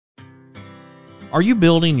Are you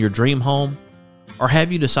building your dream home? Or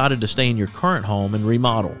have you decided to stay in your current home and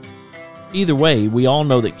remodel? Either way, we all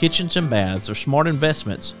know that kitchens and baths are smart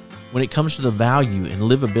investments when it comes to the value and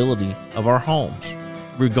livability of our homes.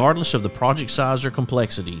 Regardless of the project size or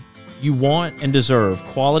complexity, you want and deserve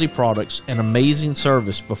quality products and amazing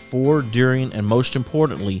service before, during, and most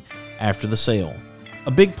importantly, after the sale.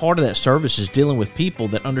 A big part of that service is dealing with people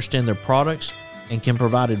that understand their products and can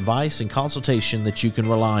provide advice and consultation that you can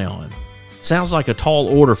rely on. Sounds like a tall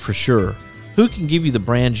order for sure. Who can give you the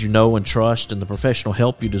brands you know and trust and the professional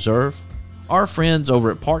help you deserve? Our friends over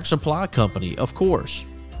at Park Supply Company, of course.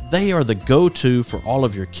 They are the go-to for all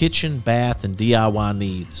of your kitchen, bath, and DIY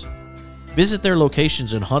needs. Visit their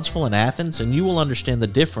locations in Huntsville and Athens and you will understand the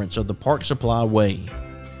difference of the Park Supply way.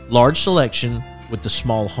 Large selection with the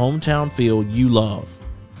small hometown feel you love.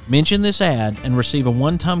 Mention this ad and receive a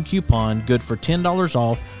one-time coupon good for $10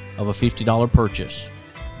 off of a $50 purchase.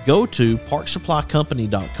 Go to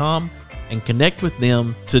parksupplycompany.com and connect with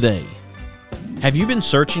them today. Have you been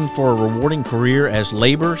searching for a rewarding career as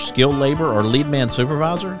labor, skilled labor, or lead man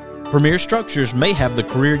supervisor? Premier Structures may have the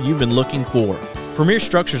career you've been looking for. Premier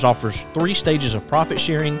Structures offers 3 stages of profit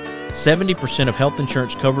sharing, 70% of health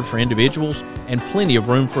insurance covered for individuals, and plenty of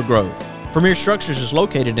room for growth. Premier Structures is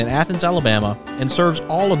located in Athens, Alabama, and serves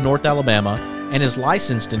all of North Alabama and is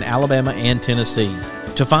licensed in Alabama and Tennessee.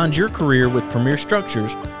 To find your career with Premier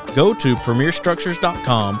Structures, go to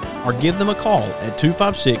premierstructures.com or give them a call at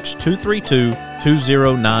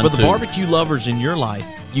 256-232-2092. For the barbecue lovers in your life,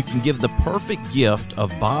 you can give the perfect gift of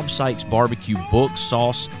Bob Sykes Barbecue books,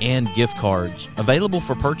 sauce, and gift cards. Available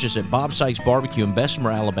for purchase at Bob Sykes Barbecue in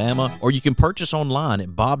Bessemer, Alabama, or you can purchase online at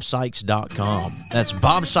bobsykes.com. That's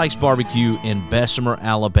Bob Sykes Barbecue in Bessemer,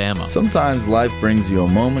 Alabama. Sometimes life brings you a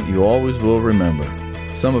moment you always will remember.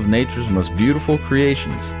 Some of nature's most beautiful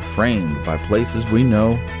creations, framed by places we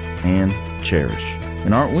know and cherish.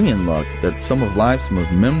 And aren't we in luck that some of life's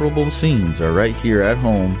most memorable scenes are right here at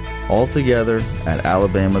home, all together at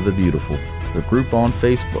Alabama the Beautiful, the group on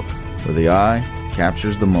Facebook, where the eye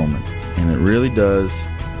captures the moment, and it really does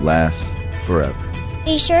last forever.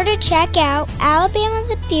 Be sure to check out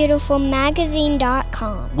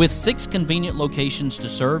alabamathebeautifulmagazine.com. With 6 convenient locations to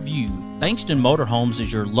serve you, Bankston Motorhomes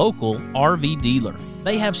is your local RV dealer.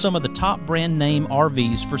 They have some of the top brand name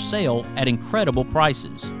RVs for sale at incredible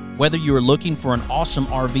prices. Whether you are looking for an awesome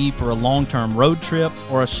RV for a long-term road trip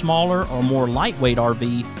or a smaller or more lightweight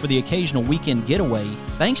RV for the occasional weekend getaway,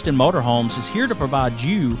 Bankston Motorhomes is here to provide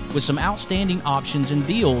you with some outstanding options and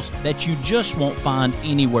deals that you just won't find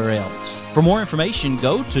anywhere else. For more information,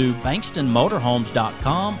 go to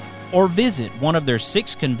bankstonmotorhomes.com or visit one of their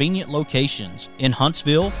 6 convenient locations in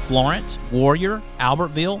Huntsville, Florence, Warrior,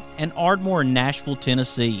 Albertville, and Ardmore in Nashville,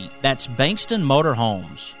 Tennessee. That's Bankston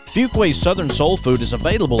Motorhomes. Fuquay's Southern Soul Food is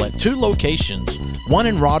available at 2 locations, one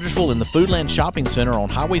in Rogersville in the Foodland Shopping Center on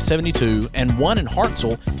Highway 72 and one in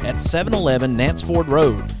Hartselle at 711 Nance Ford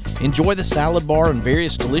Road. Enjoy the salad bar and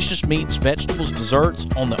various delicious meats, vegetables, desserts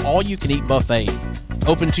on the all-you-can-eat buffet.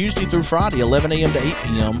 Open Tuesday through Friday, 11 a.m. to 8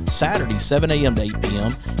 p.m., Saturday, 7 a.m. to 8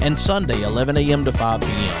 p.m., and Sunday, 11 a.m. to 5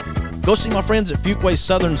 p.m. Go see my friends at Fuquay's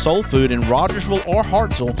Southern Soul Food in Rogersville or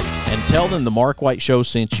Hartselle and tell them the Mark White Show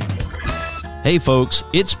sent you. Hey folks,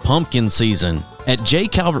 it's pumpkin season. At J.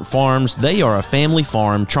 Calvert Farms, they are a family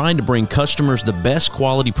farm trying to bring customers the best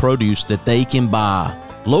quality produce that they can buy.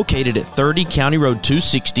 Located at 30 County Road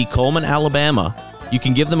 260, Coleman, Alabama, you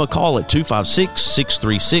can give them a call at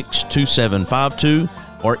 256-636-2752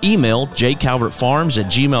 or email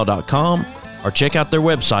jcalvertfarms@gmail.com or check out their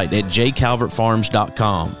website at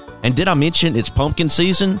jcalvertfarms.com. And did I mention it's pumpkin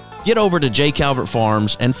season? Get over to J. Calvert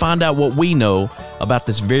Farms and find out what we know about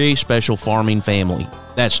this very special farming family.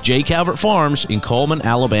 That's J. Calvert Farms in Coleman,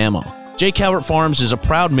 Alabama. J. Calvert Farms is a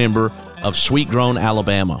proud member of Sweet Grown,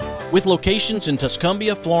 Alabama. With locations in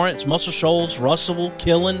Tuscumbia, Florence, Muscle Shoals, Russellville,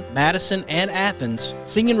 Killen, Madison, and Athens,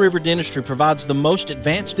 Singing River Dentistry provides the most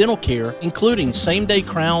advanced dental care, including same-day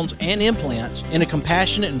crowns and implants, in a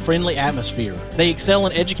compassionate and friendly atmosphere. They excel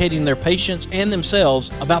in educating their patients and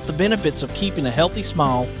themselves about the benefits of keeping a healthy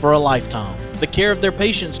smile for a lifetime. The care of their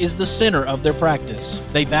patients is the center of their practice.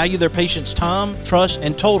 They value their patients' time, trust,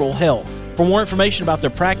 and total health. For more information about their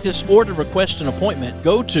practice or to request an appointment,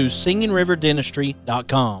 go to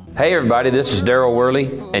singingriverdentistry.com. Hey everybody, this is Daryl Worley,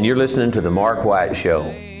 and you're listening to The Mark White Show.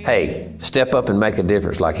 Hey, step up and make a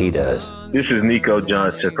difference like he does. This is Nico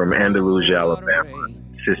Johnson from Andalusia, Alabama,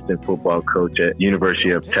 assistant football coach at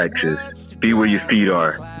University of Texas. Be where your feet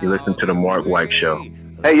are. You listen to The Mark White Show.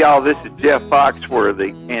 Hey y'all, this is Jeff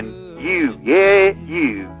Foxworthy, and you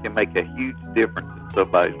can make a huge difference in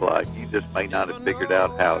somebody's life. You just may not have figured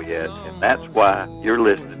out how yet, and that's why you're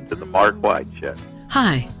listening to The Mark White Show.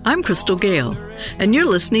 Hi, I'm Crystal Gale, and you're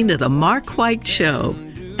listening to The Mark White Show.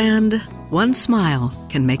 And one smile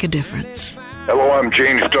can make a difference. Hello, I'm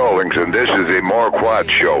Gene Stallings, and this is The Mark White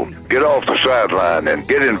Show. Get off the sideline and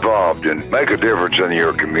get involved and make a difference in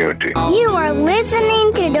your community. You are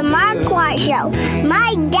listening to The Mark White Show.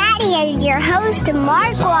 My daddy is your host,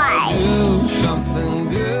 Mark White.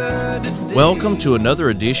 Welcome to another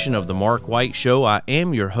edition of The Mark White Show. I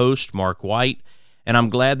am your host, Mark White, and I'm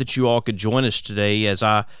glad that you all could join us today as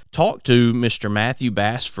I talk to Mr. Matthew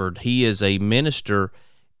Bassford. He is a minister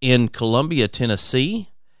in Columbia, Tennessee,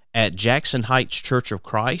 at Jackson Heights Church of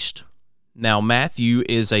Christ. Now, Matthew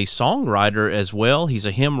is a songwriter as well. He's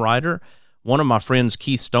a hymn writer. One of my friends,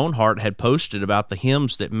 Keith Stoneheart, had posted about the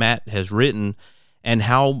hymns that Matt has written and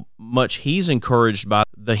how much he's encouraged by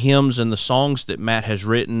the hymns and the songs that Matt has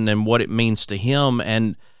written and what it means to him.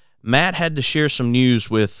 And Matt had to share some news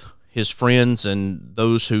with his friends and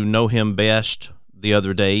those who know him best the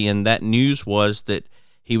other day, and that news was that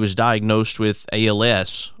he was diagnosed with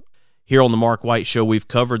ALS. Here on the Mark White Show, we've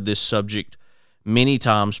covered this subject many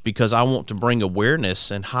times because I want to bring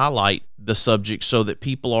awareness and highlight the subject so that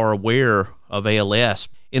people are aware of ALS.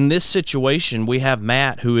 In this situation, we have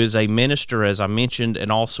Matt, who is a minister, as I mentioned,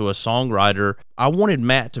 and also a songwriter. I wanted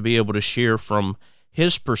Matt to be able to share from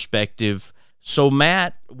his perspective. So,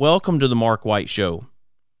 Matt, welcome to the Mark White Show.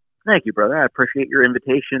 Thank you, brother. I appreciate your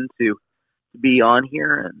invitation to be on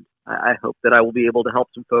here, and I hope that I will be able to help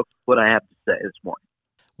some folks with what I have to say this morning.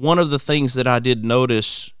 One of the things that I did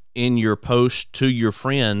notice in your post to your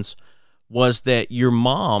friends was that your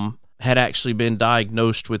mom had actually been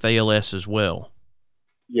diagnosed with ALS as well.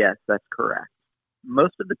 Yes, that's correct.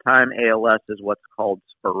 Most of the time, ALS is what's called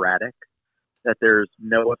sporadic, that there's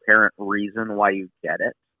no apparent reason why you get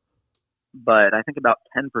it. But I think about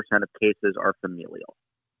 10% of cases are familial.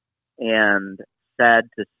 And sad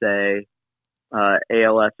to say,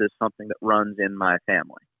 ALS is something that runs in my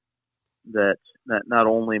family. That not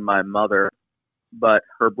only my mother, but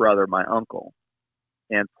her brother, my uncle,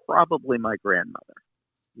 and probably my grandmother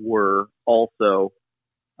were also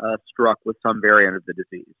struck with some variant of the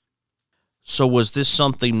disease. So was this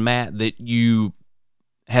something, Matt, that you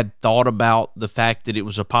had thought about, the fact that it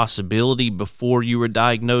was a possibility before you were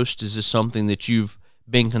diagnosed? Is this something that you've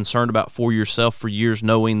been concerned about for yourself for years,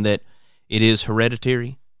 knowing that it is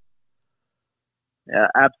hereditary?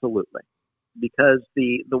 Absolutely. Because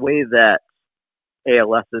the way that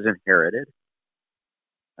ALS is inherited,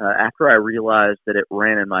 after I realized that it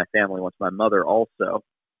ran in my family once my mother also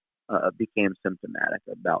became symptomatic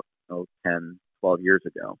about 10, 12 years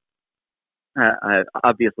ago, I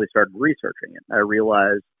obviously started researching it. I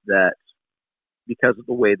realized that because of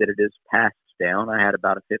the way that it is passed down, I had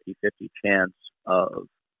about a 50-50 chance of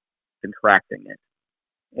contracting it.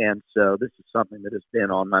 And so this is something that has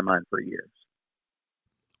been on my mind for years.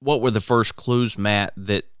 What were the first clues, Matt,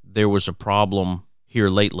 that there was a problem here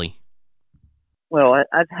lately? Well,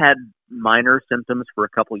 I've had minor symptoms for a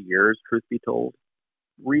couple years, truth be told.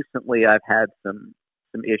 Recently, I've had some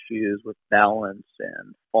issues with balance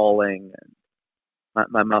and falling, and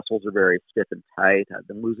my muscles are very stiff and tight. I've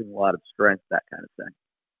been losing a lot of strength, that kind of thing.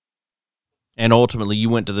 And ultimately, you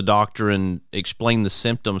went to the doctor and explained the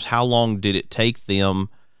symptoms. How long did it take them,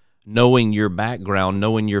 knowing your background,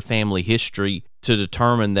 knowing your family history, to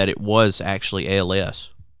determine that it was actually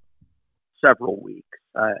ALS? Several weeks.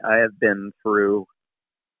 I have been through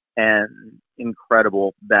an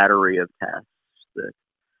incredible battery of tests.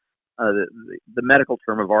 The medical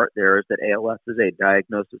term of art there is that ALS is a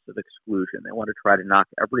diagnosis of exclusion. They want to try to knock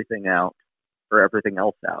everything out or everything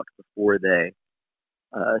else out before they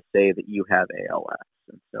say that you have ALS.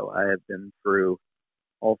 And so I have been through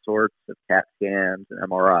all sorts of CAT scans and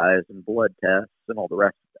MRIs and blood tests and all the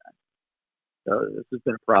rest of that. So this has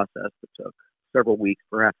been a process that took several weeks,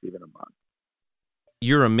 perhaps even a month.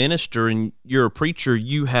 You're a minister and you're a preacher.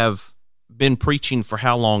 You have been preaching for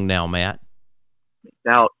how long now, Matt?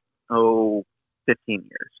 About, 15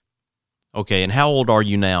 years. Okay, and how old are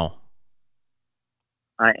you now?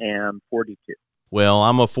 I am 42. Well,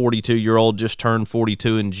 I'm a 42-year-old, just turned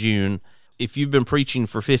 42 in June. If you've been preaching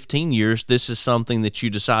for 15 years, this is something that you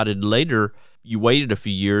decided later. You waited a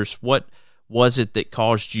few years. What was it that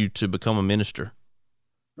caused you to become a minister?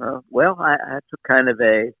 Well, I took kind of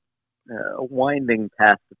a winding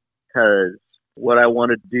path, because what I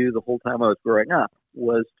wanted to do the whole time I was growing up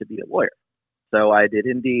was to be a lawyer. So I did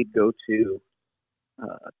indeed go to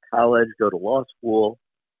college, go to law school,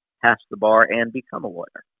 pass the bar, and become a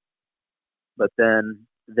lawyer. But then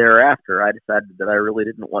thereafter, I decided that I really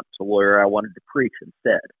didn't want to lawyer. I wanted to preach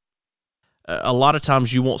instead. a lot of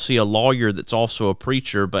times you won't see a lawyer that's also a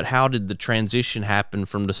preacher, but how did the transition happen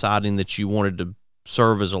from deciding that you wanted to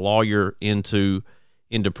serve as a lawyer into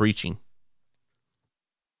preaching?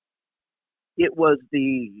 It was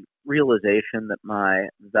the realization that my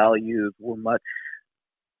values were much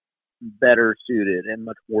better suited and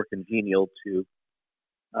much more congenial to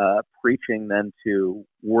preaching than to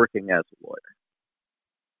working as a lawyer.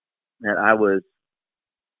 And I was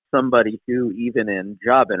somebody who, even in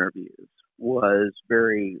job interviews, was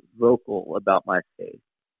very vocal about my faith.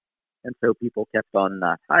 And so people kept on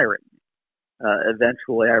not hiring me.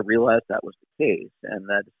 Eventually, I realized that was the case, and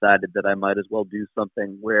I decided that I might as well do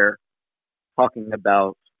something where talking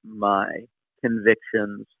about my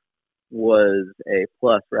convictions was a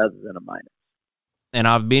plus rather than a minus. And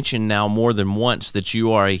I've mentioned now more than once that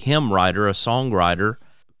you are a hymn writer, a songwriter.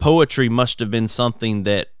 Poetry must have been something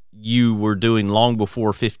that you were doing long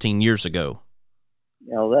before 15 years ago.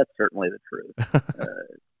 That's certainly the truth.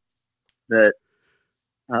 That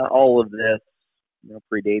all of this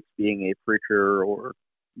predates being a preacher or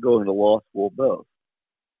going to law school, both.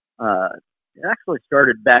 It actually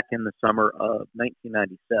started back in the summer of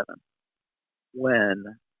 1997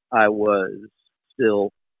 when I was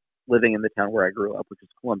still living in the town where I grew up, which is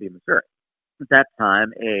Columbia, Missouri. At that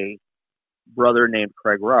time, a brother named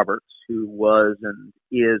Craig Roberts, who was and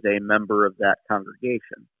is a member of that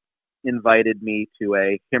congregation, invited me to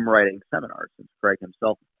a hymn writing seminar, since Craig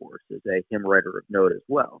himself, of course, is a hymn writer of note as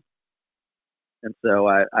well. And so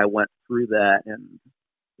I went through that and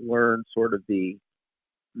learned sort of the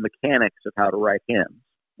mechanics of how to write hymns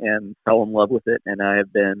and fell in love with it, and I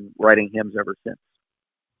have been writing hymns ever since.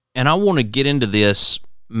 And I want to get into this,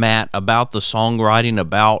 Matt, about the songwriting,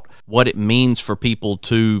 about what it means for people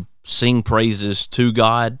to sing praises to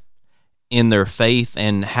God in their faith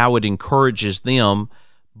and how it encourages them.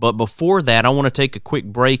 But before that, I want to take a quick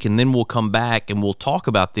break, and then we'll come back and we'll talk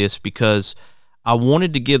about this, because I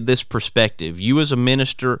wanted to give this perspective. You as a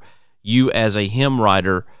minister, you as a hymn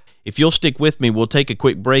writer. If you'll stick with me, we'll take a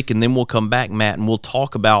quick break, and then we'll come back, Matt, and we'll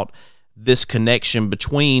talk about this connection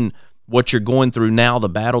between what you're going through now, the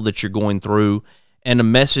battle that you're going through, and a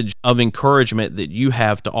message of encouragement that you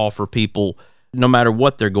have to offer people no matter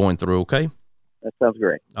what they're going through, okay? That sounds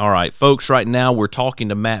great. All right, folks, right now we're talking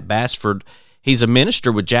to Matt Bassford. He's a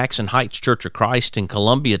minister with Jackson Heights Church of Christ in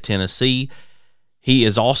Columbia, Tennessee. He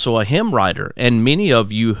is also a hymn writer, and many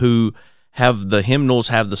of you who have the hymnals,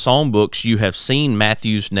 have the songbooks, you have seen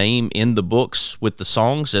Matthew's name in the books with the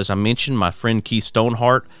songs. As I mentioned, my friend Keith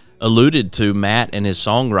Stonehart alluded to Matt and his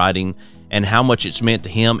songwriting and how much it's meant to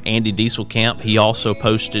him. Andy Dieselkamp, he also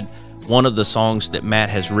posted one of the songs that Matt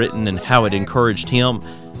has written and how it encouraged him.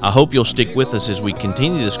 I hope you'll stick with us as we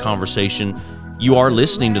continue this conversation. You are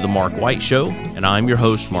listening to The Mark White Show, and I'm your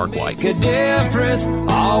host, Mark White. Make a difference.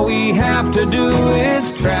 All we have to do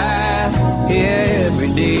is try. Yeah,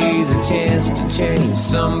 every day's a chance to change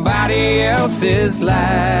somebody else's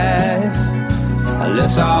life.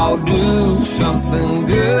 Let's all do something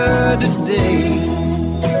good today.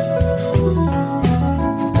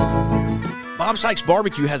 Bob Sykes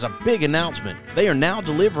Barbecue has a big announcement. They are now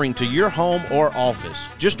delivering to your home or office.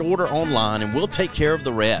 Just order online and we'll take care of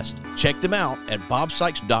the rest. Check them out at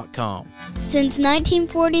bobsykes.com. Since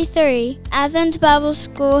 1943, Athens Bible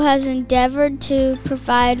School has endeavored to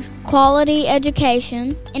provide quality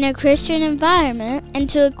education in a Christian environment and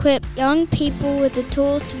to equip young people with the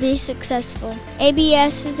tools to be successful.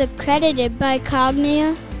 ABS is accredited by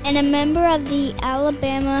Cognia and a member of the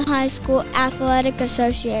Alabama High School Athletic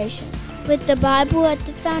Association. With the Bible at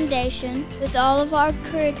the foundation, with all of our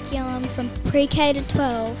curriculum from pre-K to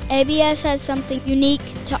 12, ABS has something unique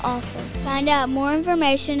to offer. Find out more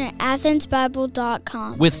information at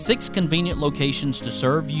athensbible.com. With 6 convenient locations to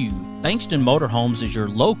serve you, Bankston Motorhomes is your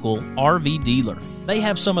local RV dealer. They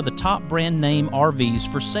have some of the top brand name RVs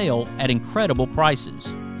for sale at incredible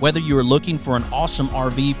prices. Whether you are looking for an awesome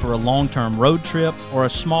RV for a long-term road trip or a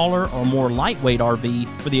smaller or more lightweight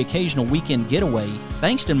RV for the occasional weekend getaway,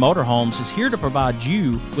 Bankston Motorhomes is here to provide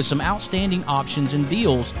you with some outstanding options and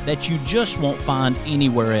deals that you just won't find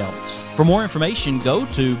anywhere else. For more information, go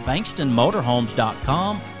to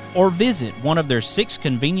bankstonmotorhomes.com or visit one of their 6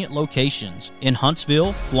 convenient locations in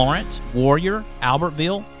Huntsville, Florence, Warrior,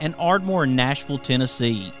 Albertville, and Ardmore in Nashville,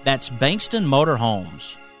 Tennessee. That's Bankston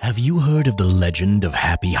Motorhomes. Have you heard of the legend of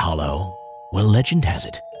Happy Hollow? Well, legend has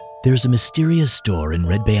it, there's a mysterious store in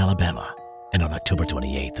Red Bay, Alabama, and on October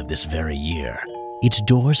 28th of this very year, its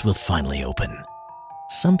doors will finally open.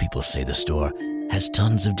 Some people say the store has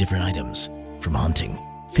tons of different items, from hunting,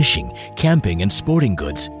 fishing, camping, and sporting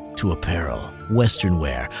goods, to apparel, western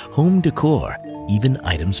wear, home decor, even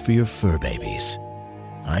items for your fur babies.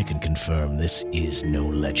 I can confirm this is no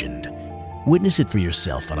legend. Witness it for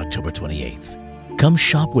yourself on October 28th. Come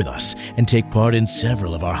shop with us and take part in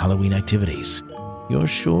several of our Halloween activities. You're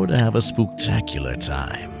sure to have a spooktacular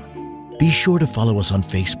time. Be sure to follow us on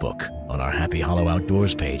Facebook on our Happy Hollow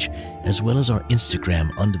Outdoors page, as well as our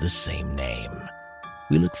Instagram under the same name.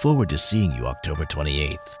 We look forward to seeing you October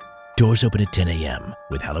 28th. Doors open at 10 a.m.,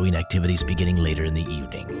 with Halloween activities beginning later in the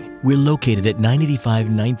evening. We're located at 985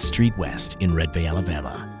 9th Street West in Red Bay,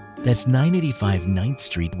 Alabama. That's 985 9th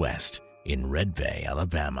Street West in Red Bay,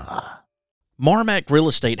 Alabama. Marmac Real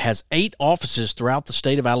Estate has 8 offices throughout the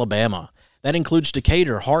state of Alabama. That includes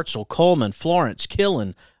Decatur, Hartselle, Coleman, Florence,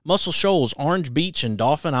 Killen, Muscle Shoals, Orange Beach, and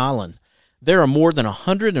Dauphin Island. There are more than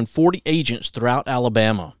 140 agents throughout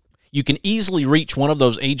Alabama. You can easily reach one of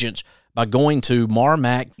those agents by going to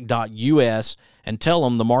marmac.us and tell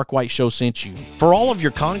them the Mark White Show sent you. For all of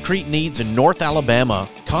your concrete needs in North Alabama,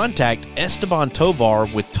 contact Esteban Tovar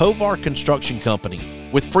with Tovar Construction Company.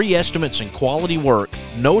 With free estimates and quality work,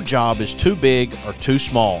 no job is too big or too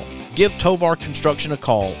small. Give Tovar Construction a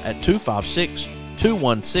call at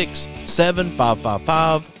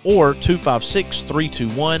 256-216-7555 or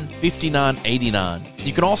 256-321-5989.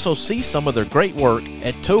 You can also see some of their great work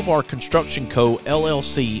at Tovar Construction Co.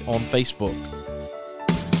 LLC on Facebook.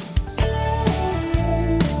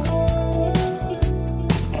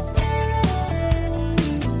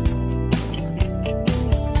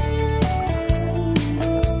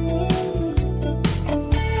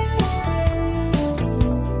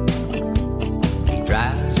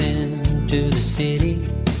 To the city,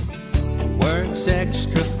 works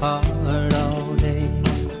extra hard all day,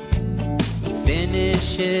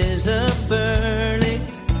 finishes up early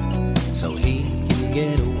so he can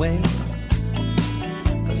get away,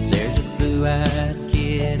 'cause there's a blue-eyed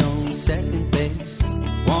kid on second base,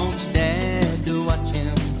 wants dad to watch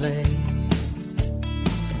him play.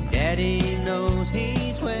 Daddy knows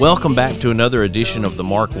he's waiting. Welcome back to another edition of the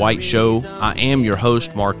Mark White Show. I am your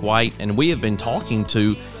host, Mark White, and we have been talking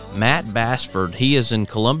to Matt Bassford. He is in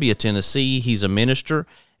Columbia, Tennessee. He's a minister,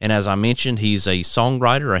 and as I mentioned, he's a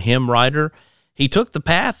songwriter, a hymn writer. He took the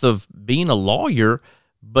path of being a lawyer,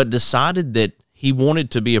 but decided that he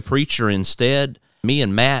wanted to be a preacher instead. Me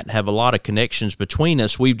and Matt have a lot of connections between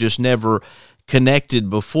us. We've just never connected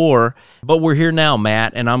before, but we're here now,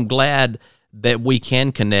 Matt, and I'm glad that we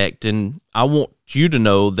can connect, and I want you to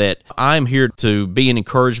know that I'm here to be an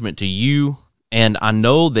encouragement to you, and I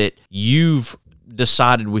know that you've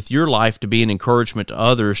decided with your life to be an encouragement to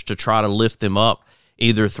others, to try to lift them up,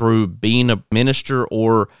 either through being a minister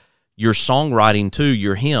or your songwriting too,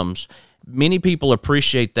 your hymns. Many people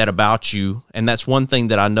appreciate that about you, and that's one thing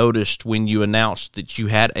that I noticed when you announced that you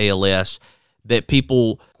had ALS, that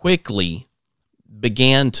people quickly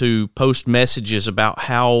began to post messages about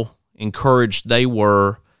how encouraged they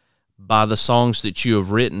were by the songs that you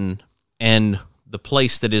have written and the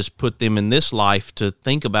place that has put them in this life to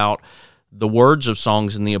think about the words of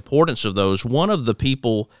songs and the importance of those. One of the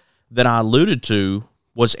people that I alluded to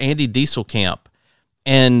was Andy Dieselkamp,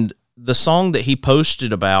 and the song that he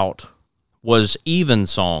posted about was Even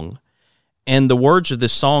Song. And the words of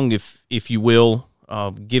this song, if you will,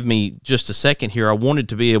 give me just a second here. I wanted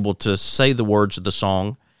to be able to say the words of the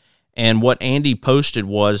song. And what Andy posted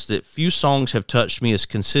was that few songs have touched me as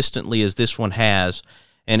consistently as this one has,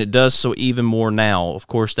 and it does so even more now. Of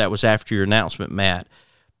course, that was after your announcement, Matt.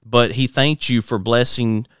 But he thanked you for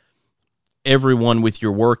blessing everyone with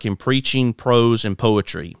your work in preaching, prose, and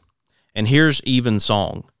poetry. And here's Even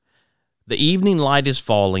Song. The evening light is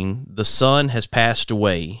falling, the sun has passed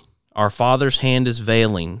away, our Father's hand is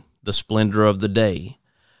veiling the splendor of the day.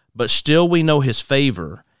 But still we know his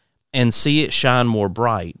favor, and see it shine more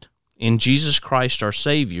bright, in Jesus Christ our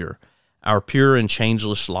Savior, our pure and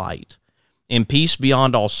changeless light. In peace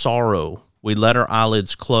beyond all sorrow, we let our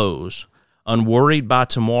eyelids close, unworried by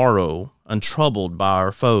tomorrow, untroubled by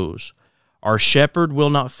our foes. Our shepherd will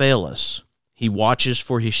not fail us. He watches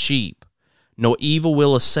for his sheep. No evil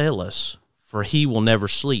will assail us, for he will never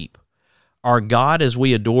sleep. Our God, as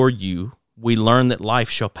we adore you, we learn that life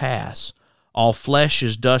shall pass. All flesh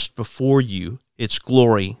is dust before you, its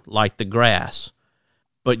glory like the grass.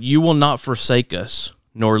 But you will not forsake us,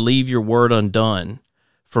 nor leave your word undone.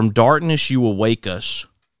 From darkness you will wake us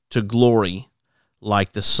to glory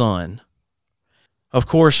like the sun. Of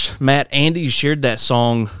course, Matt, Andy shared that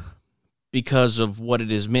song because of what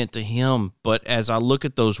it has meant to him, but as I look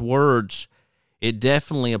at those words, it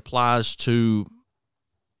definitely applies to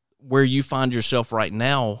where you find yourself right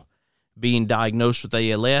now, being diagnosed with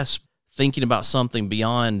ALS, thinking about something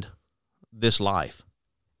beyond this life.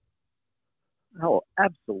 Oh,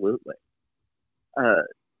 absolutely.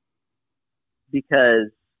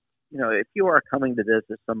 Because, if you are coming to this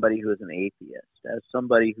as somebody who is an atheist, as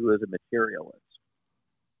somebody who is a materialist,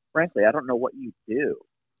 frankly, I don't know what you do.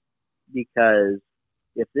 Because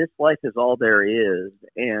if this life is all there is,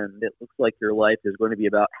 and it looks like your life is going to be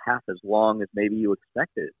about half as long as maybe you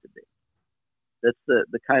expected it to be, that's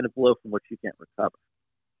the kind of blow from which you can't recover.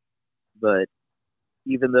 But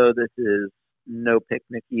even though this is no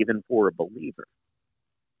picnic even for a believer,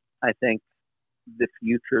 I think the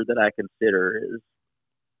future that I consider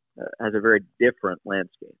has a very different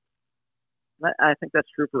landscape. I think that's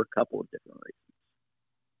true for a couple of different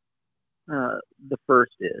reasons. The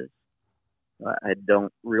first is I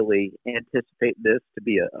don't really anticipate this to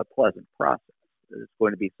be a pleasant process. It's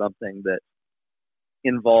going to be something that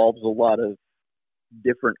involves a lot of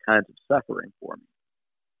different kinds of suffering for me.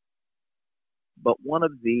 But one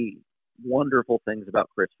of the wonderful things about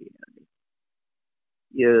Christianity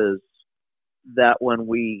is that when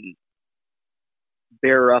we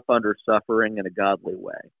bear up under suffering in a godly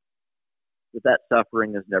way, that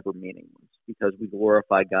suffering is never meaningless because we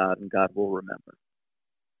glorify God and God will remember.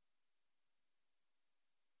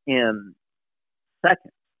 And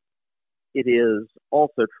second, it is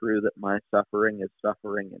also true that my suffering is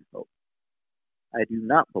suffering in hope. I do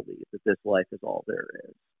not believe that this life is all there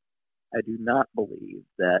is. I do not believe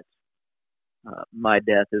that my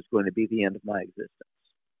death is going to be the end of my existence.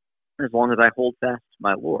 As long as I hold fast to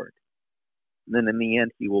my Lord, then in the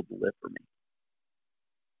end, He will deliver me.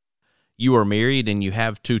 You are married and you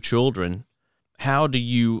have 2 children. How do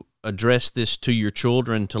you address this to your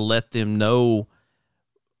children to let them know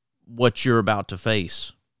what you're about to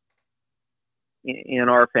face? In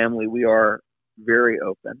our family, we are very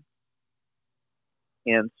open.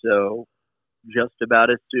 And so just about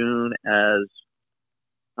as soon as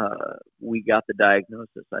we got the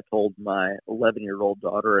diagnosis, I told my 11-year-old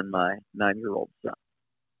daughter and my 9-year-old son.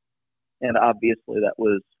 And obviously that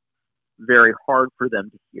was very hard for them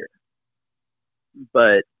to hear.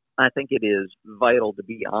 But I think it is vital to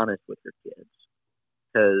be honest with your kids.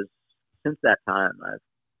 Because since that time, I've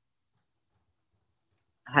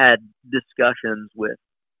had discussions with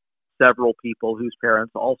several people whose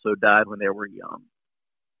parents also died when they were young.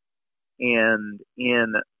 And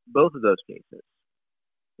in both of those cases,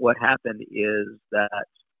 what happened is that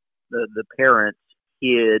the parents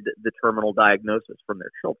hid the terminal diagnosis from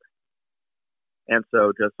their children. And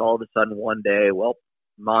so just all of a sudden one day, well,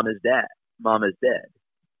 mom is dead. Mom is dead.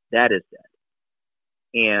 Dad is dead.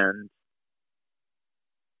 And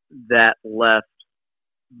that left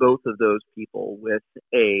both of those people with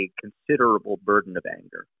a considerable burden of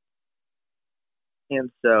anger. And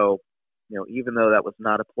so, even though that was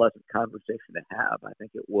not a pleasant conversation to have, I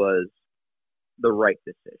think it was the right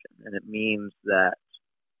decision. And it means that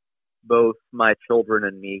both my children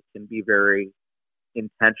and me can be very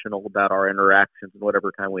intentional about our interactions in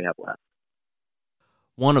whatever time we have left.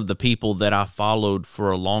 One of the people that I followed for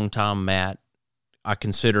a long time, Matt, I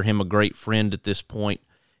consider him a great friend at this point,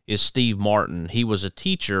 is Steve Martin. He was a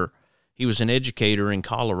teacher. He was an educator in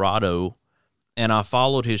Colorado, and I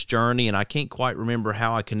followed his journey, and I can't quite remember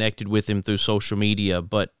how I connected with him through social media,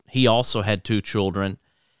 but he also had 2 children.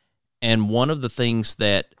 And one of the things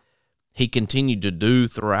that he continued to do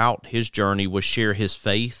throughout his journey was share his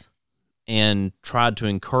faith and tried to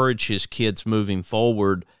encourage his kids moving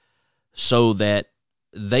forward so that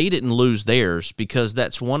they didn't lose theirs, because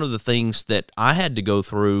that's one of the things that I had to go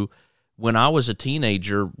through when I was a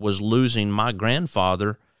teenager, was losing my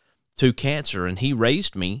grandfather to cancer, and he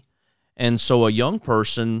raised me. And so a young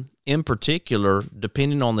person in particular,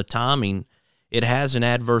 depending on the timing, it has an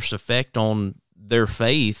adverse effect on their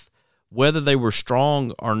faith, whether they were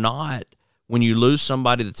strong or not. When you lose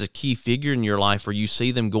somebody that's a key figure in your life, or you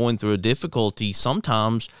see them going through a difficulty,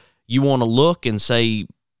 sometimes you want to look and say,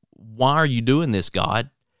 why are you doing this,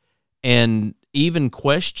 God? And even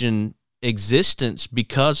question existence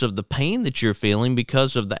because of the pain that you're feeling,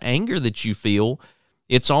 because of the anger that you feel.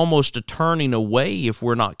 It's almost a turning away if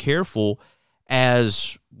we're not careful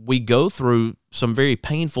as we go through some very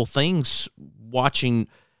painful things watching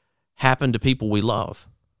happen to people we love.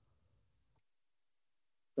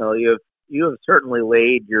 Well, you have certainly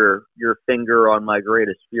laid your finger on my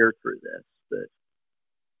greatest fear through this. That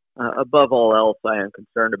above all else, I am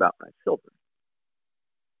concerned about my children.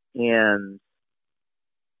 And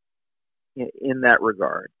in that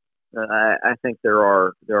regard, I think there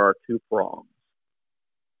are 2 prongs.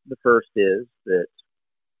 The first is that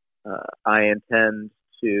I intend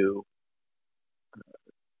to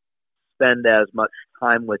spend as much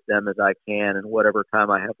time with them as I can in whatever time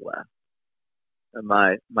I have left. And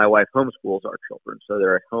my wife homeschools our children, so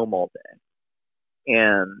they're at home all day.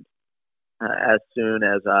 And as soon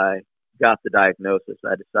as I got the diagnosis,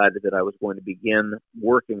 I decided that I was going to begin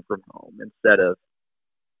working from home instead of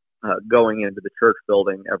going into the church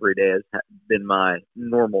building every day has been my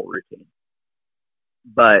normal routine.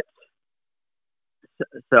 But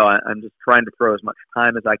so I'm just trying to throw as much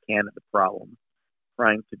time as I can at the problem,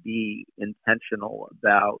 trying to be intentional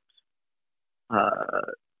about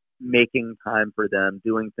making time for them,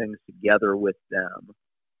 doing things together with them.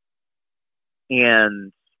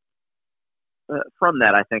 And from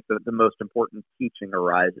that, I think that the most important teaching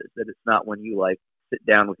arises, that it's not when you sit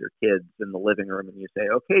down with your kids in the living room and you say,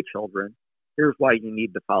 okay, children, here's why you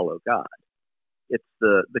need to follow God. It's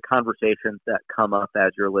the conversations that come up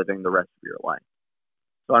as you're living the rest of your life.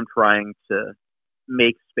 So I'm trying to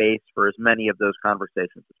make space for as many of those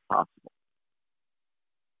conversations as possible.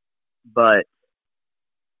 But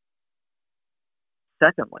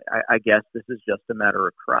secondly, I guess this is just a matter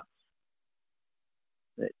of trust.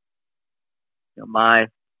 That, my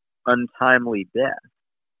untimely death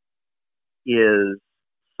is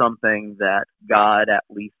something that God at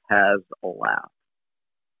least has allowed.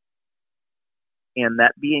 And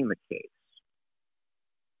that being the case,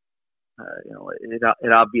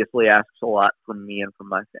 it obviously asks a lot from me and from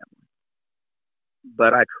my family.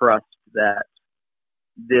 But I trust that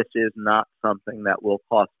this is not something that will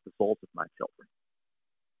cost the souls of my children.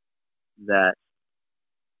 That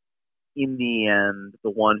in the end,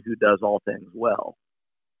 the one who does all things well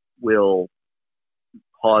will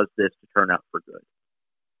cause this to turn out for good.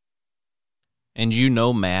 And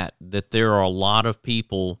Matt, that there are a lot of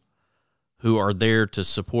people who are there to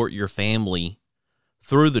support your family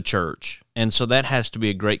through the church. And so that has to be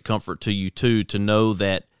a great comfort to you too, to know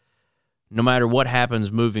that no matter what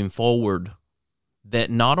happens moving forward, that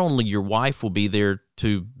not only your wife will be there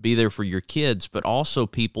to be there for your kids, but also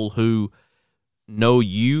people who know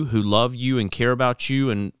you, who love you and care about you,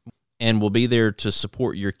 and will be there to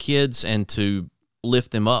support your kids and to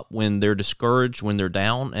lift them up when they're discouraged, when they're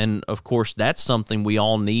down. And of course, that's something we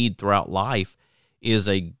all need throughout life, is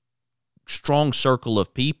a strong circle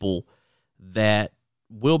of people that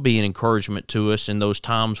will be an encouragement to us in those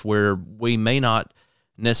times where we may not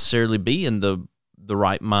necessarily be in the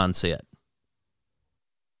right mindset.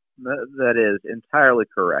 That is entirely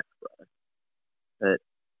correct, brother. That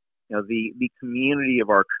the community of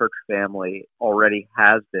our church family already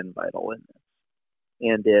has been vital in this,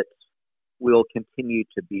 and it will continue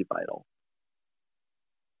to be vital.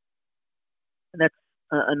 And that's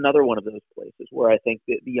another one of those places where I think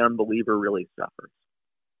that the unbeliever really suffers.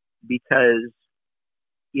 Because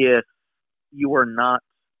if you are not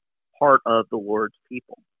part of the Lord's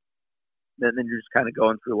people, then you're just kind of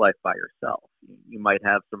going through life by yourself. You might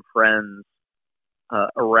have some friends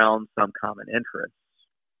around some common interests,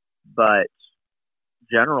 but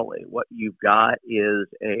generally what you've got is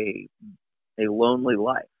a lonely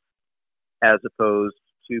life, as opposed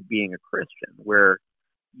to being a Christian, where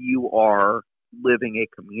you are living a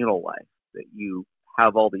communal life, that you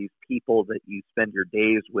have all these people that you spend your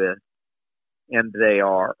days with, and they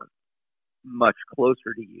are much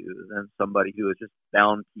closer to you than somebody who is just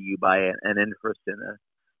bound to you by an interest in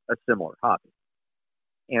a similar hobby.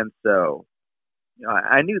 And so,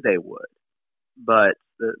 I knew they would, but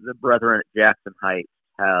the brethren at Jackson Heights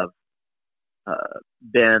have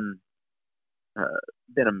been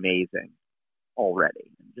amazing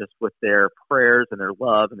already, just with their prayers and their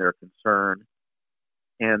love and their concern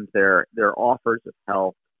and their offers of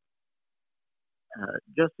help,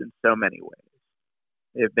 just in so many ways.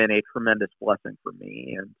 They've been a tremendous blessing for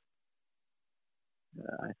me, and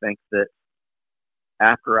I think that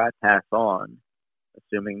after I pass on,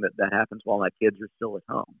 assuming that happens while my kids are still at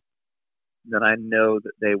home, then I know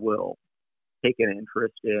that they will take an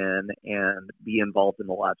interest in and be involved in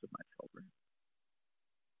the lives of my children.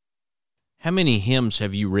 How many hymns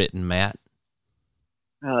have you written, Matt?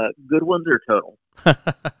 Good ones or total?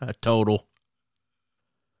 Total.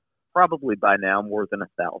 Probably by now more than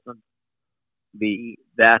 1,000. The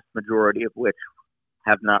vast majority of which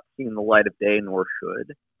have not seen the light of day, nor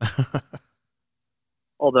should.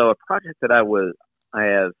 Although a project that I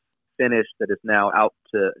have finished that is now out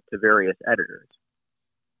to various editors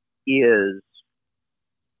is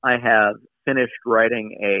I have finished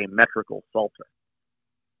writing a metrical psalter.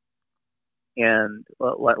 And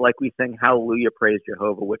like we sing Hallelujah, Praise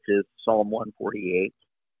Jehovah, which is Psalm 148,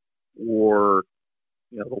 or,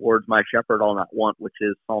 the Lord's my shepherd, I'll not want, which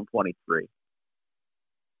is Psalm 23.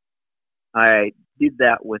 I did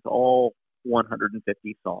that with all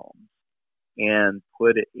 150 psalms and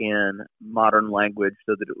put it in modern language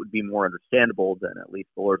so that it would be more understandable than at least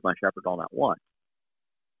the Lord's my shepherd, I'll not want.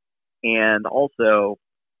 And also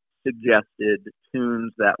suggested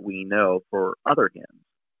tunes that we know for other hymns.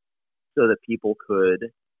 so that people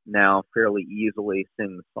could now fairly easily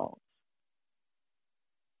sing the songs.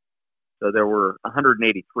 So there were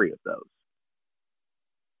 183 of those.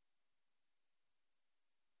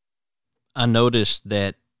 I noticed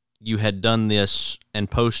that you had done this and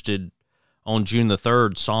posted on June the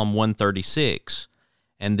 3rd, Psalm 136,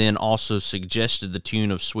 and then also suggested the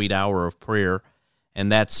tune of Sweet Hour of Prayer,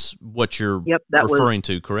 and that's what you're referring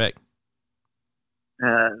to, correct?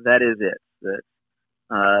 That is it.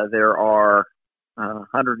 There are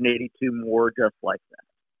 182 more just like that.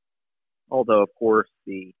 Although, of course,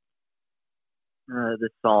 the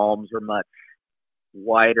Psalms are much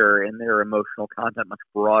wider and their emotional content much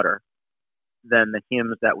broader than the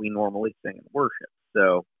hymns that we normally sing in worship.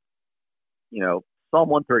 So, Psalm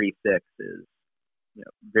 136 is,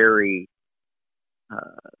 very,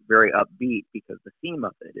 very upbeat because the theme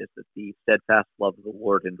of it is that the steadfast love of the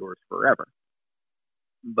Lord endures forever.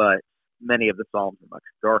 But many of the Psalms are much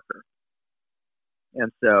darker.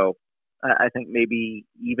 And so I think maybe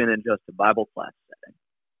even in just a Bible class setting,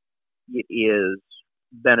 it is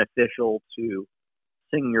beneficial to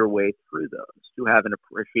sing your way through those, to have an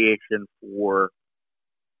appreciation for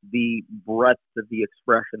the breadth of the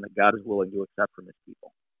expression that God is willing to accept from his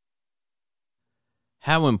people.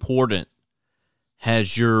 How important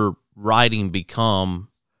has your writing become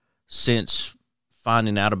since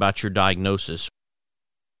finding out about your diagnosis?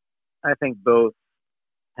 I think both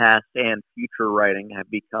past and future writing have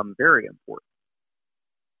become very important.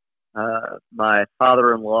 My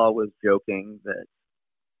father-in-law was joking that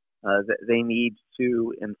they need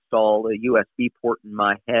to install a USB port in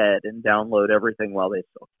my head and download everything while they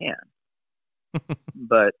still can.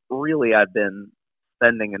 But really, I've been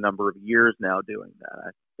spending a number of years now doing that. I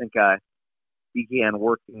think I began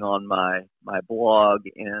working on my blog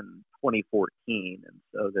in 2014, and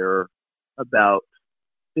so there are about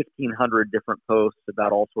 1,500 different posts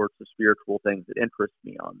about all sorts of spiritual things that interest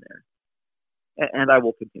me on there. And I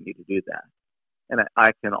will continue to do that. And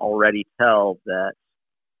I can already tell that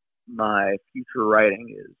my future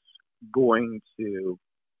writing is going to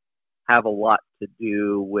have a lot to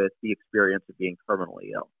do with the experience of being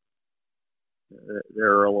terminally ill.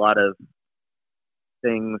 There are a lot of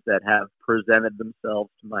things that have presented themselves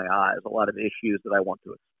to my eyes, a lot of issues that I want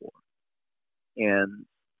to explore. And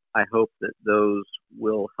I hope that those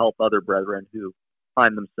will help other brethren who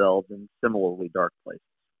find themselves in similarly dark places.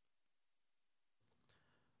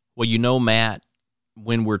 Well, Matt,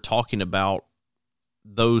 when we're talking about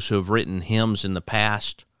those who have written hymns in the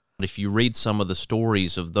past, if you read some of the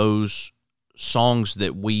stories of those songs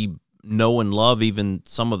that we know and love, even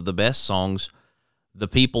some of the best songs, the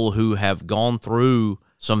people who have gone through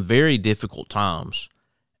some very difficult times,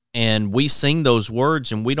 and we sing those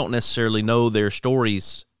words and we don't necessarily know their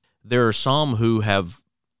stories. There are some who have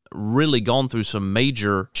really gone through some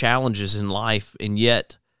major challenges in life, and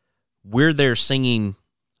yet we're there singing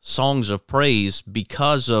songs of praise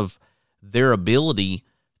because of their ability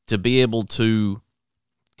to be able to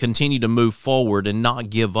continue to move forward and not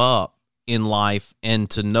give up in life and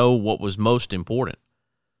to know what was most important.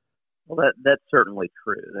 Well, that's certainly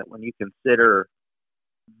true, that when you consider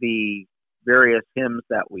the various hymns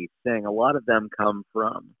that we sing, a lot of them come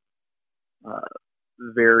from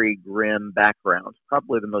very grim backgrounds.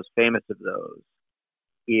 Probably the most famous of those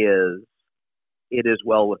is It Is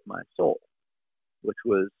Well With My Soul, which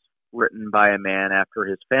was written by a man after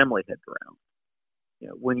his family had drowned.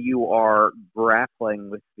 When you are grappling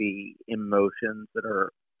with the emotions that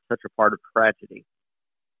are such a part of tragedy,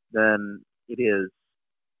 then it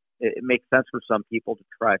makes sense for some people to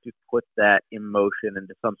try to put that emotion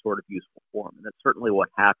into some sort of useful form. And that's certainly what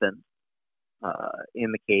happened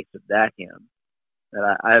in the case of that hymn.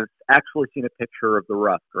 I've actually seen a picture of the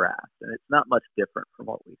rough draft, and it's not much different from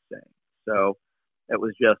what we sing. So it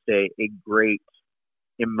was just a great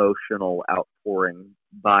emotional outpouring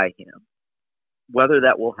by him. Whether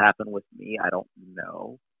that will happen with me, I don't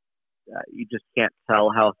know. You just can't tell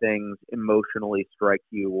how things emotionally strike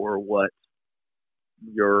you or what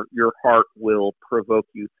your heart will provoke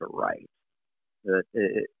you to write.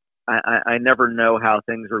 I never know how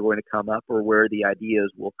things are going to come up or where the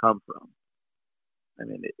ideas will come from. I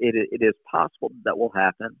mean, it is possible that will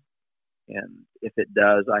happen, and if it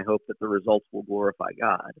does, I hope that the results will glorify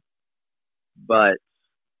God. But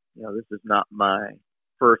this is not my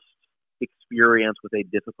first experience with a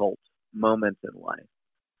difficult moment in life.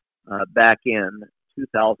 Back in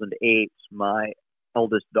 2008, my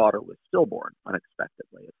eldest daughter was stillborn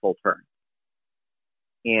unexpectedly at full term.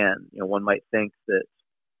 And, one might think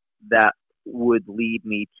that would lead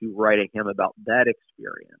me to write a hymn about that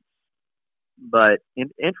experience. But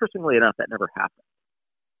interestingly enough, that never happened.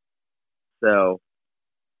 So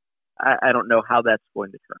I don't know how that's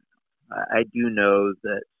going to turn out. I do know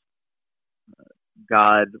that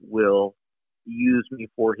God will use me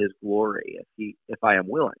for His glory if I am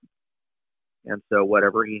willing. And so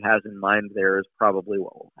whatever He has in mind there is probably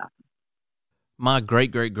what will happen. My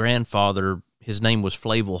great-great-grandfather, his name was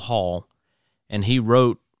Flavel Hall, and he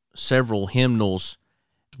wrote several hymnals.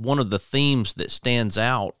 One of the themes that stands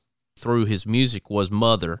out through his music was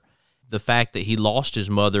mother, the fact that he lost his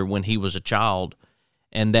mother when he was a child,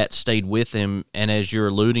 and that stayed with him. And as you're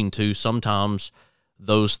alluding to, sometimes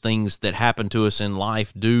those things that happen to us in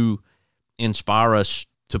life do inspire us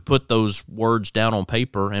to put those words down on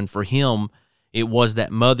paper. And for him, it was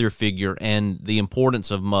that mother figure and the importance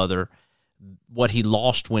of mother, what he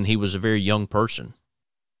lost when he was a very young person.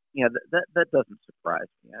 Yeah, that doesn't surprise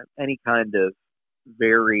me. Any kind of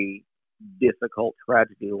very difficult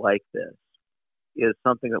tragedy like this is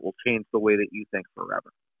something that will change the way that you think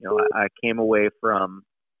forever. I came away from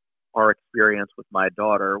our experience with my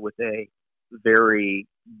daughter with a very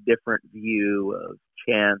different view of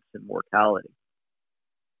chance and mortality.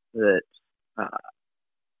 That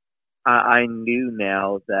I knew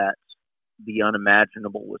now that the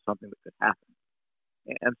unimaginable was something that could happen.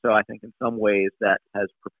 And so I think in some ways that has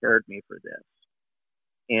prepared me for this.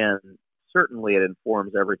 And certainly it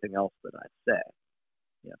informs everything else that I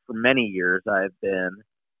say. For many years I've been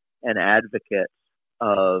an advocate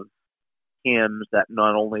of hymns that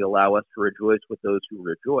not only allow us to rejoice with those who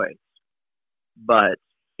rejoice, but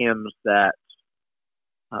hymns that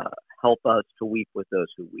help us to weep with those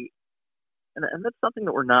who weep. And that's something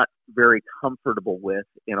that we're not very comfortable with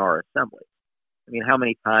in our assembly. I mean, how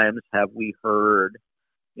many times have we heard,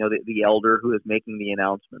 the elder who is making the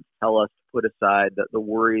announcements tell us to put aside the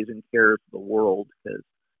worries and cares of the world because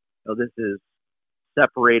this is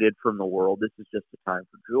separated from the world. This is just a time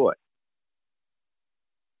for joy.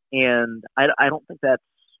 And I don't think that's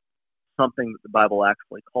something that the Bible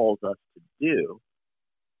actually calls us to do.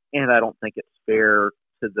 And I don't think it's fair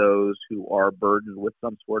to those who are burdened with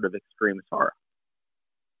some sort of extreme sorrow.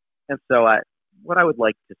 And so what I would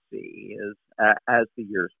like to see is, as the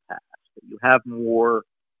years pass, that you have more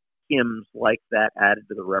hymns like that added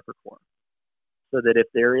to the repertoire, so that if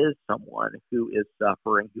there is someone who is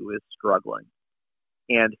suffering, who is struggling,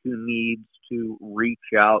 and who needs to reach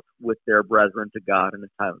out with their brethren to God in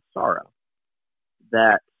a time of sorrow,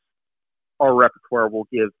 that our repertoire will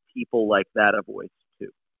give people like that a voice too.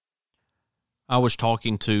 I was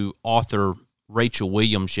talking to author Rachel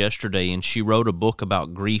Williams yesterday, and she wrote a book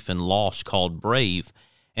about grief and loss called Brave,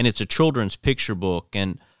 and it's a children's picture book,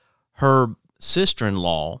 and her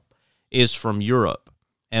sister-in-law is from Europe,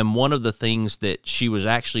 and one of the things that she was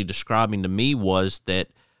actually describing to me was that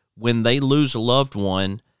when they lose a loved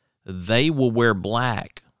one, they will wear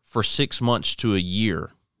black for 6 months to a year,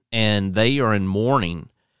 and they are in mourning.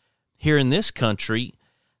 Here in this country,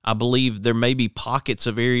 I believe there may be pockets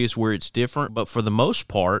of areas where it's different, but for the most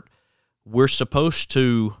part, we're supposed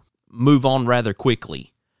to move on rather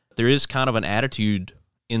quickly. There is kind of an attitude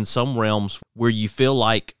in some realms where you feel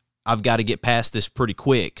like I've got to get past this pretty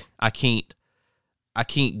quick. I can't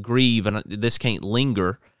grieve, and this can't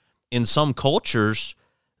linger. In some cultures,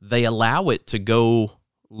 they allow it to go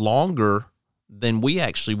longer than we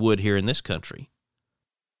actually would here in this country.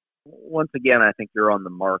 Once again, I think you're on the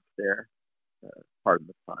mark there. Pardon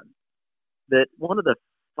the pun. That one of the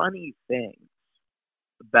funny things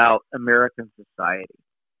about American society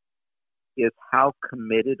is how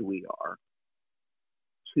committed we are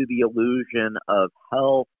to the illusion of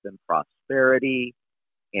health and prosperity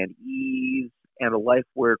and ease and a life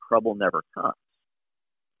where trouble never comes.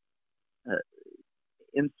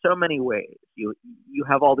 In so many ways, you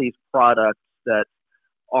have all these products that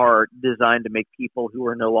are designed to make people who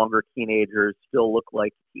are no longer teenagers still look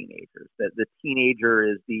like teenagers. That the teenager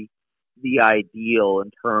is the ideal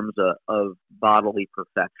in terms of bodily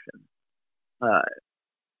perfection.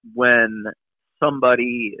 When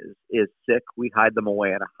somebody is sick, we hide them away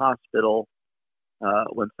in a hospital.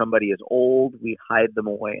 When somebody is old, we hide them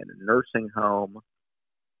away in a nursing home,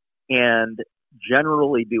 and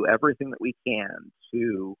generally do everything that we can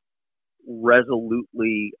to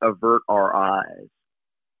resolutely avert our eyes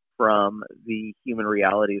from the human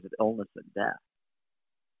realities of illness and death.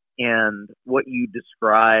 And what you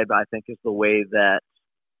describe, I think, is the way that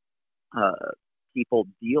people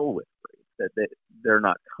deal with grief, that they're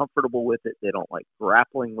not comfortable with it, they don't like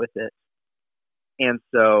grappling with it. And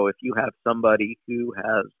so if you have somebody who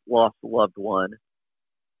has lost a loved one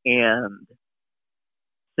and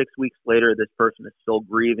 6 weeks later this person is still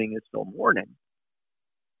grieving, is still mourning,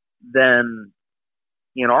 then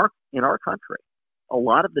in our country, a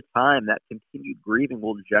lot of the time that continued grieving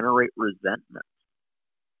will generate resentment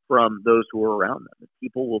from those who are around them.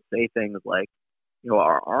 People will say things like,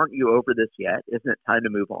 aren't you over this yet? Isn't it time to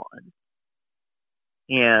move on?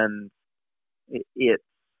 And it's,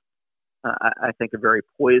 I think, a very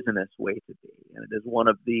poisonous way to be. And it is one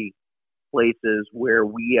of the places where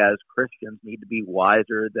we as Christians need to be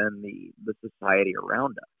wiser than the society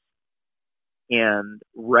around us and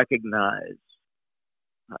recognize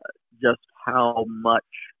just how much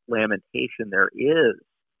lamentation there is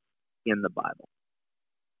in the Bible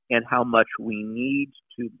and how much we need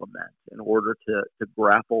to lament in order to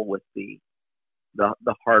grapple with the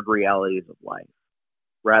hard realities of life,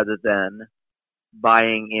 rather than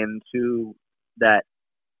buying into that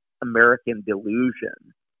American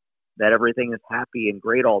delusion that everything is happy and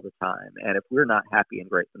great all the time. And if we're not happy and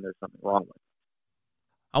great, then there's something wrong with it.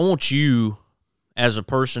 I want you, as a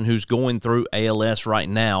person who's going through ALS right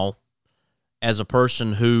now, as a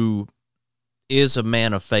person who is a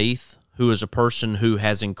man of faith, who is a person who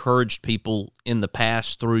has encouraged people in the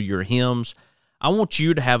past through your hymns, I want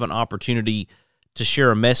you to have an opportunity to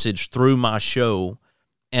share a message through my show.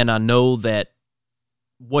 And I know that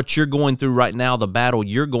what you're going through right now, the battle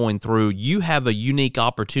you're going through, you have a unique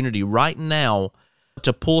opportunity right now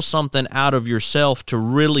to pull something out of yourself to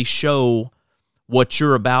really show what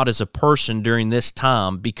you're about as a person during this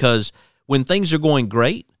time. Because when things are going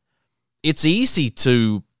great, it's easy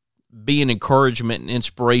to be an encouragement and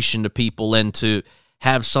inspiration to people and to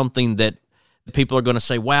have something that people are going to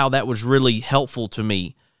say, wow, that was really helpful to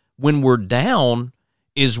me. When we're down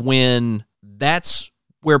is when that's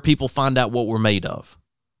where people find out what we're made of.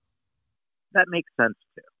 That makes sense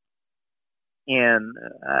too. And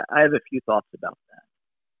I have a few thoughts about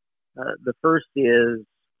that. The first is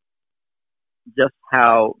just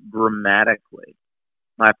how dramatically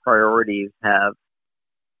my priorities have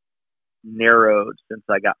narrowed since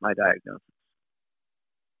I got my diagnosis.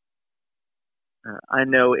 I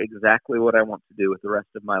know exactly what I want to do with the rest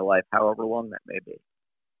of my life, however long that may be.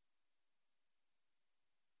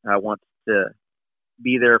 I want to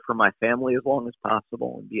be there for my family as long as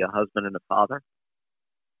possible and be a husband and a father.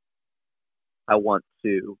 I want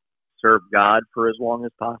to serve God for as long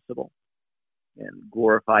as possible and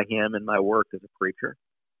glorify Him in my work as a preacher.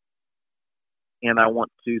 And I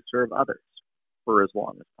want to serve others for as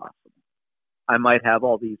long as possible. I might have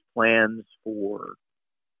all these plans for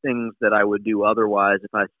things that I would do otherwise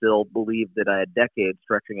if I still believed that I had decades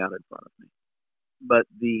stretching out in front of me. But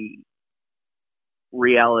the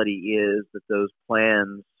reality is that those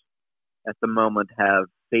plans at the moment have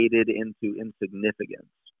faded into insignificance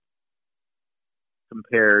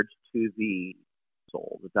compared to the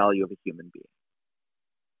soul, the value of a human being.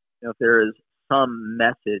 If there is some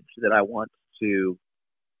message that I want to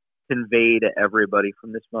convey to everybody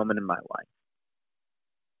from this moment in my life,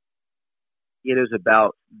 it is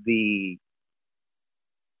about the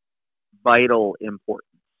vital importance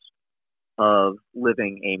of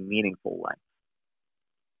living a meaningful life.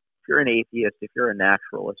 If you're an atheist, if you're a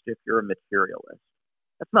naturalist, if you're a materialist,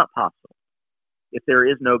 that's not possible. If there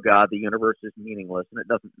is no God, the universe is meaningless, and it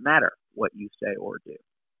doesn't matter what you say or do.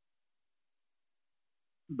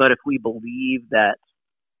 But if we believe that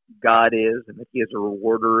God is, and that He is a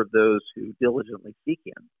rewarder of those who diligently seek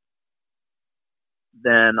Him,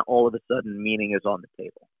 then all of a sudden meaning is on the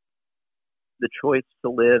table. The choice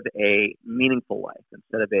to live a meaningful life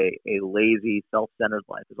instead of a lazy, self-centered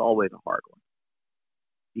life is always a hard one,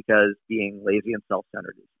 because being lazy and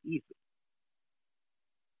self-centered is easy.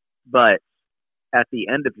 But at the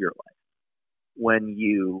end of your life, when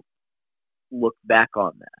you look back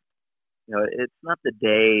on that, it's not the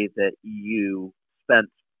day that you spent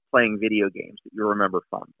playing video games that you remember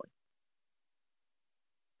fondly.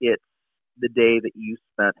 It's the day that you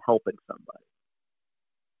spent helping somebody.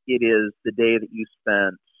 It is the day that you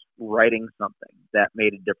spent writing something that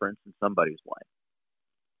made a difference in somebody's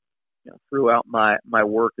life. Throughout my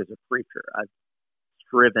work as a preacher, I've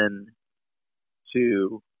striven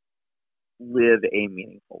to live a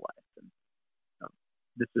meaningful life. And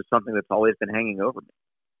this is something that's always been hanging over me.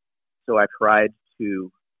 So I tried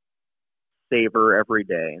to savor every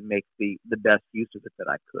day and make the best use of it that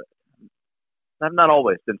I could. I've not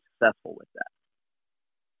always been successful with that.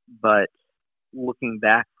 But looking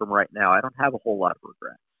back from right now, I don't have a whole lot of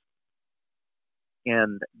regrets.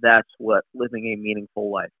 And that's what living a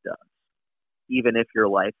meaningful life does, even if your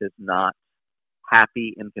life is not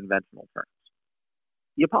happy in conventional terms.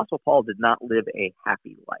 The Apostle Paul did not live a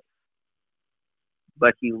happy life,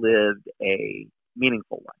 but he lived a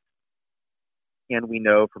meaningful life. And we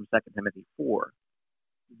know from 2 Timothy 4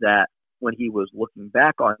 that when he was looking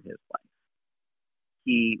back on his life,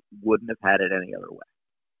 he wouldn't have had it any other way.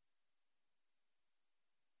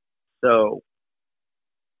 So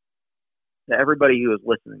to everybody who is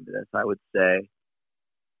listening to this, I would say,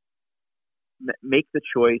 make the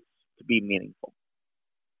choice to be meaningful.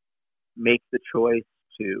 Make the choice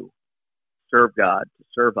to serve God, to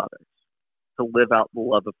serve others, to live out the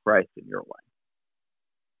love of Christ in your life.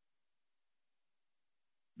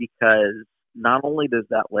 Because not only does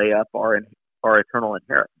that lay up our eternal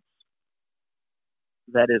inheritance,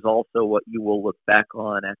 that is also what you will look back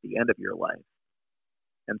on at the end of your life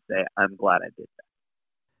and say, I'm glad I did that.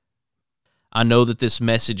 I know that this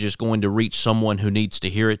message is going to reach someone who needs to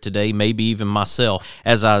hear it today, maybe even myself.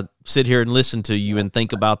 As I sit here and listen to you and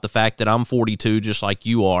think about the fact that I'm 42 just like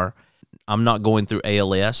you are, I'm not going through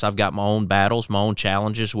ALS. I've got my own battles, my own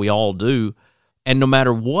challenges. We all do. And no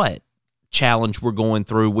matter what challenge we're going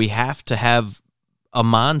through, we have to have a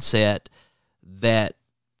mindset that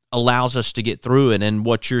allows us to get through it. And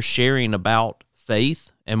what you're sharing about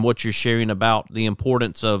faith and what you're sharing about the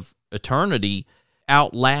importance of eternity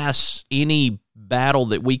outlasts any battle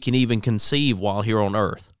that we can even conceive while here on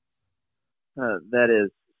earth. That is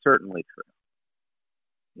certainly true.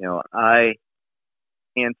 I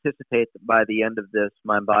anticipate that by the end of this,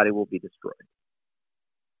 my body will be destroyed.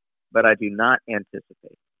 But I do not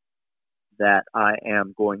anticipate that I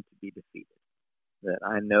am going to be defeated. That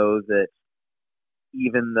I know that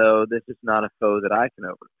even though this is not a foe that I can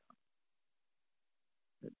overcome,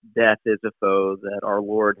 death is a foe that our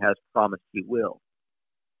Lord has promised He will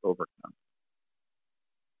overcome.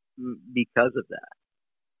 Because of that,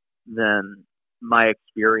 then my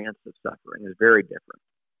experience of suffering is very different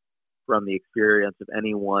from the experience of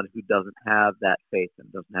anyone who doesn't have that faith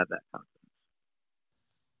and doesn't have that confidence.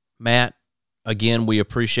 Matt, again, we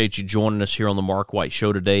appreciate you joining us here on the Mark White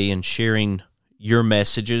Show today and sharing your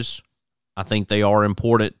messages. I think they are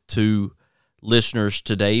important to listeners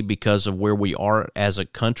today because of where we are as a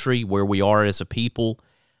country, where we are as a people.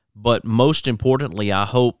 But most importantly, I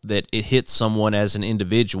hope that it hits someone as an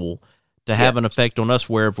individual to have an effect on us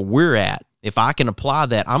wherever we're at. If I can apply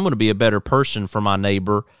that, I'm going to be a better person for my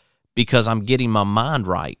neighbor because I'm getting my mind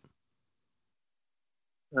right.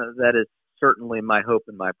 That is certainly my hope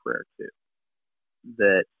and my prayer, too.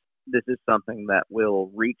 That this is something that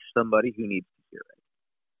will reach somebody who needs to hear it,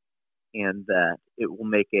 and that it will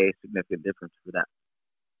make a significant difference for them.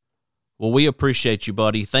 Well, we appreciate you,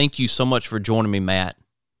 buddy. Thank you so much for joining me, Matt.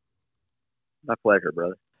 My pleasure,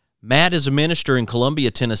 brother. Matt is a minister in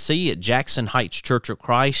Columbia, Tennessee at Jackson Heights Church of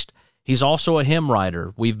Christ. He's also a hymn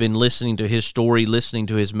writer. We've been listening to his story, listening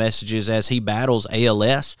to his messages as he battles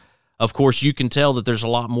ALS. Of course, you can tell that there's a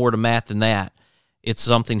lot more to Matt than that. It's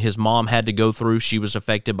something his mom had to go through. She was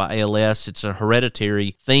affected by ALS. It's a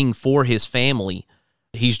hereditary thing for his family.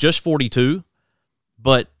 He's just 42,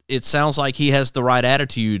 but it sounds like he has the right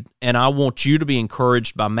attitude, and I want you to be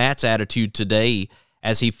encouraged by Matt's attitude today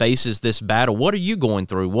as he faces this battle. What are you going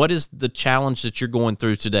through? What is the challenge that you're going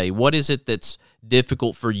through today? What is it that's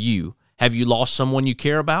difficult for you? Have you lost someone you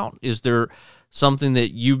care about? Is there something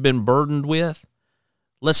that you've been burdened with?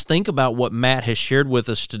 Let's think about what Matt has shared with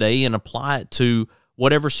us today and apply it to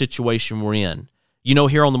whatever situation we're in. You know,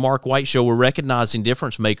 here on the Mark White Show, we're recognizing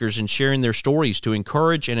difference makers and sharing their stories to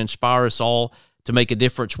encourage and inspire us all to make a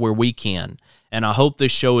difference where we can. And I hope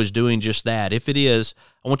this show is doing just that. If it is,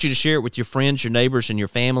 I want you to share it with your friends, your neighbors, and your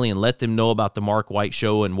family, and let them know about the Mark White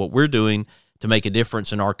Show and what we're doing to make a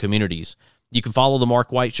difference in our communities. You can follow the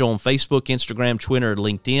Mark White Show on Facebook, Instagram, Twitter,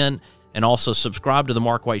 LinkedIn, and also subscribe to the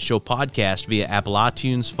Mark White Show podcast via Apple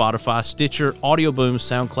iTunes, Spotify, Stitcher, Audio Boom,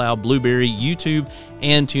 SoundCloud, Blueberry, YouTube,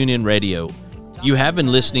 and TuneIn Radio. You have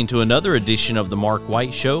been listening to another edition of the Mark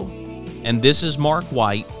White Show, and this is Mark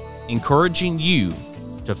White encouraging you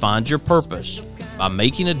to find your purpose by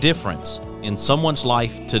making a difference in someone's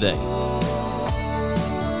life today.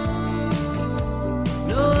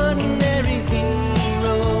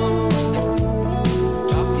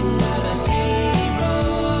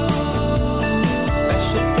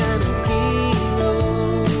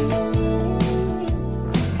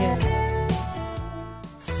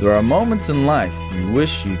 There are moments in life you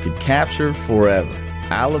wish you could capture forever.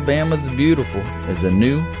 Alabama the Beautiful is a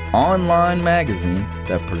new online magazine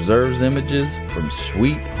that preserves images from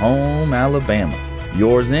sweet home Alabama.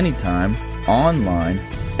 Yours anytime, online,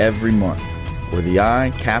 every month, where the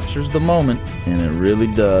eye captures the moment and it really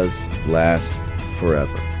does last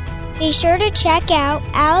forever. Be sure to check out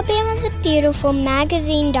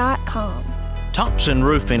alabamathebeautifulmagazine.com. Thompson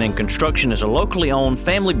Roofing and Construction is a locally owned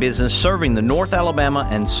family business serving the North Alabama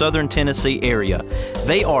and Southern Tennessee area.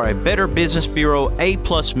 They are a Better Business Bureau A+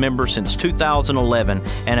 member since 2011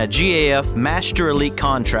 and a GAF Master Elite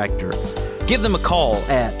Contractor. Give them a call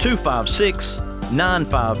at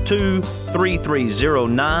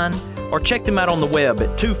 256-952-3309 or check them out on the web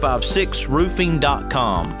at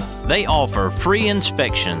 256roofing.com. They offer free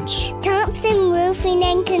inspections. Thompson Roofing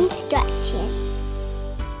and Construction.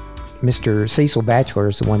 Mr. Cecil Batchelor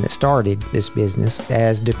is the one that started this business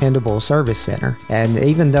as Dependable Service Center. And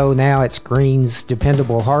even though now it's Green's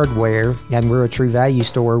Dependable Hardware and we're a True Value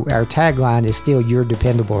store, our tagline is still Your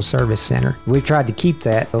Dependable Service Center. We've tried to keep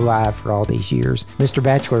that alive for all these years. Mr.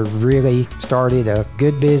 Batchelor really started a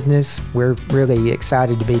good business. We're really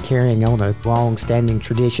excited to be carrying on a long-standing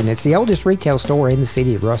tradition. It's the oldest retail store in the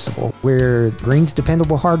city of Russellville. We're Green's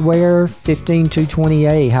Dependable Hardware,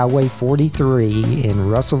 15220A Highway 43 in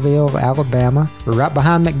Russellville, Alabama. We're right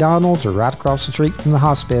behind McDonald's or right across the street from the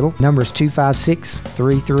hospital. Number is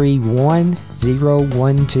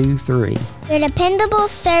 256-331-0123. Your Dependable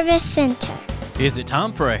Service Center. Is it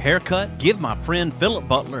time for a haircut? Give my friend Philip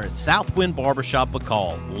Butler at Southwind Barbershop a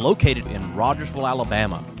call, located in Rogersville,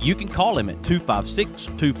 Alabama. You can call him at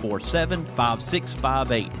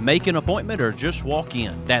 256-247-5658. Make an appointment or just walk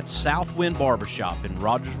in. That's Southwind Barbershop in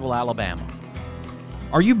Rogersville, Alabama.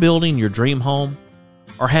 Are you building your dream home?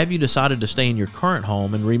 Or have you decided to stay in your current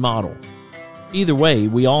home and remodel? Either way,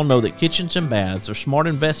 we all know that kitchens and baths are smart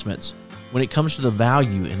investments when it comes to the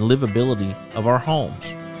value and livability of our homes.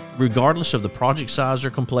 Regardless of the project size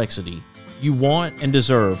or complexity, you want and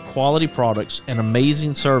deserve quality products and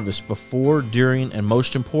amazing service before, during, and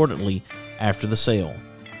most importantly, after the sale.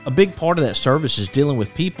 A big part of that service is dealing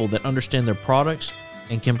with people that understand their products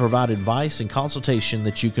and can provide advice and consultation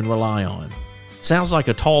that you can rely on. Sounds like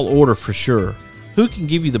a tall order for sure. Who can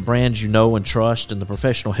give you the brands you know and trust and the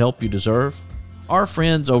professional help you deserve? Our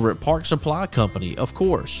friends over at Park Supply Company, of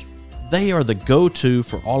course. They are the go-to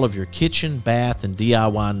for all of your kitchen, bath, and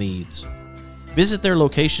DIY needs. Visit their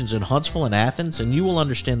locations in Huntsville and Athens and you will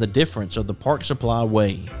understand the difference of the Park Supply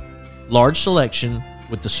way. Large selection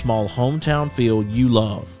with the small hometown feel you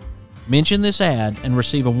love. Mention this ad and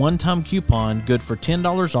receive a one-time coupon good for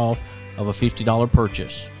 $10 off of a $50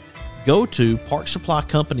 purchase. Go to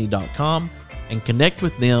parksupplycompany.com and connect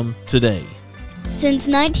with them today. Since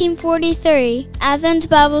 1943, Athens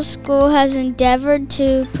Bible School has endeavored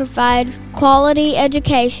to provide quality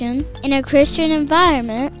education in a Christian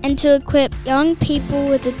environment and to equip young people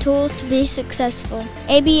with the tools to be successful.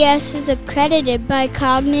 ABS is accredited by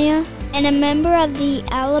Cognia and a member of the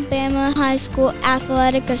Alabama High School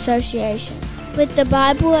Athletic Association. With the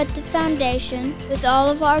Bible at the foundation, with all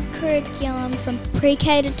of our curriculum from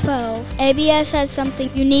pre-K to 12, ABS has something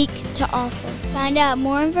unique to offer. Find out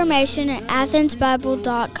more information at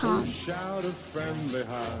athensbible.com. Shout a friendly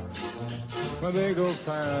hi when they go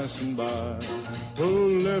passing by,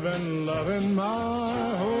 who live and love in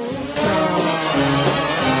my hometown.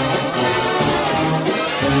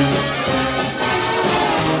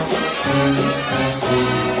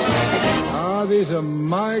 These are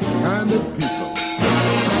my kind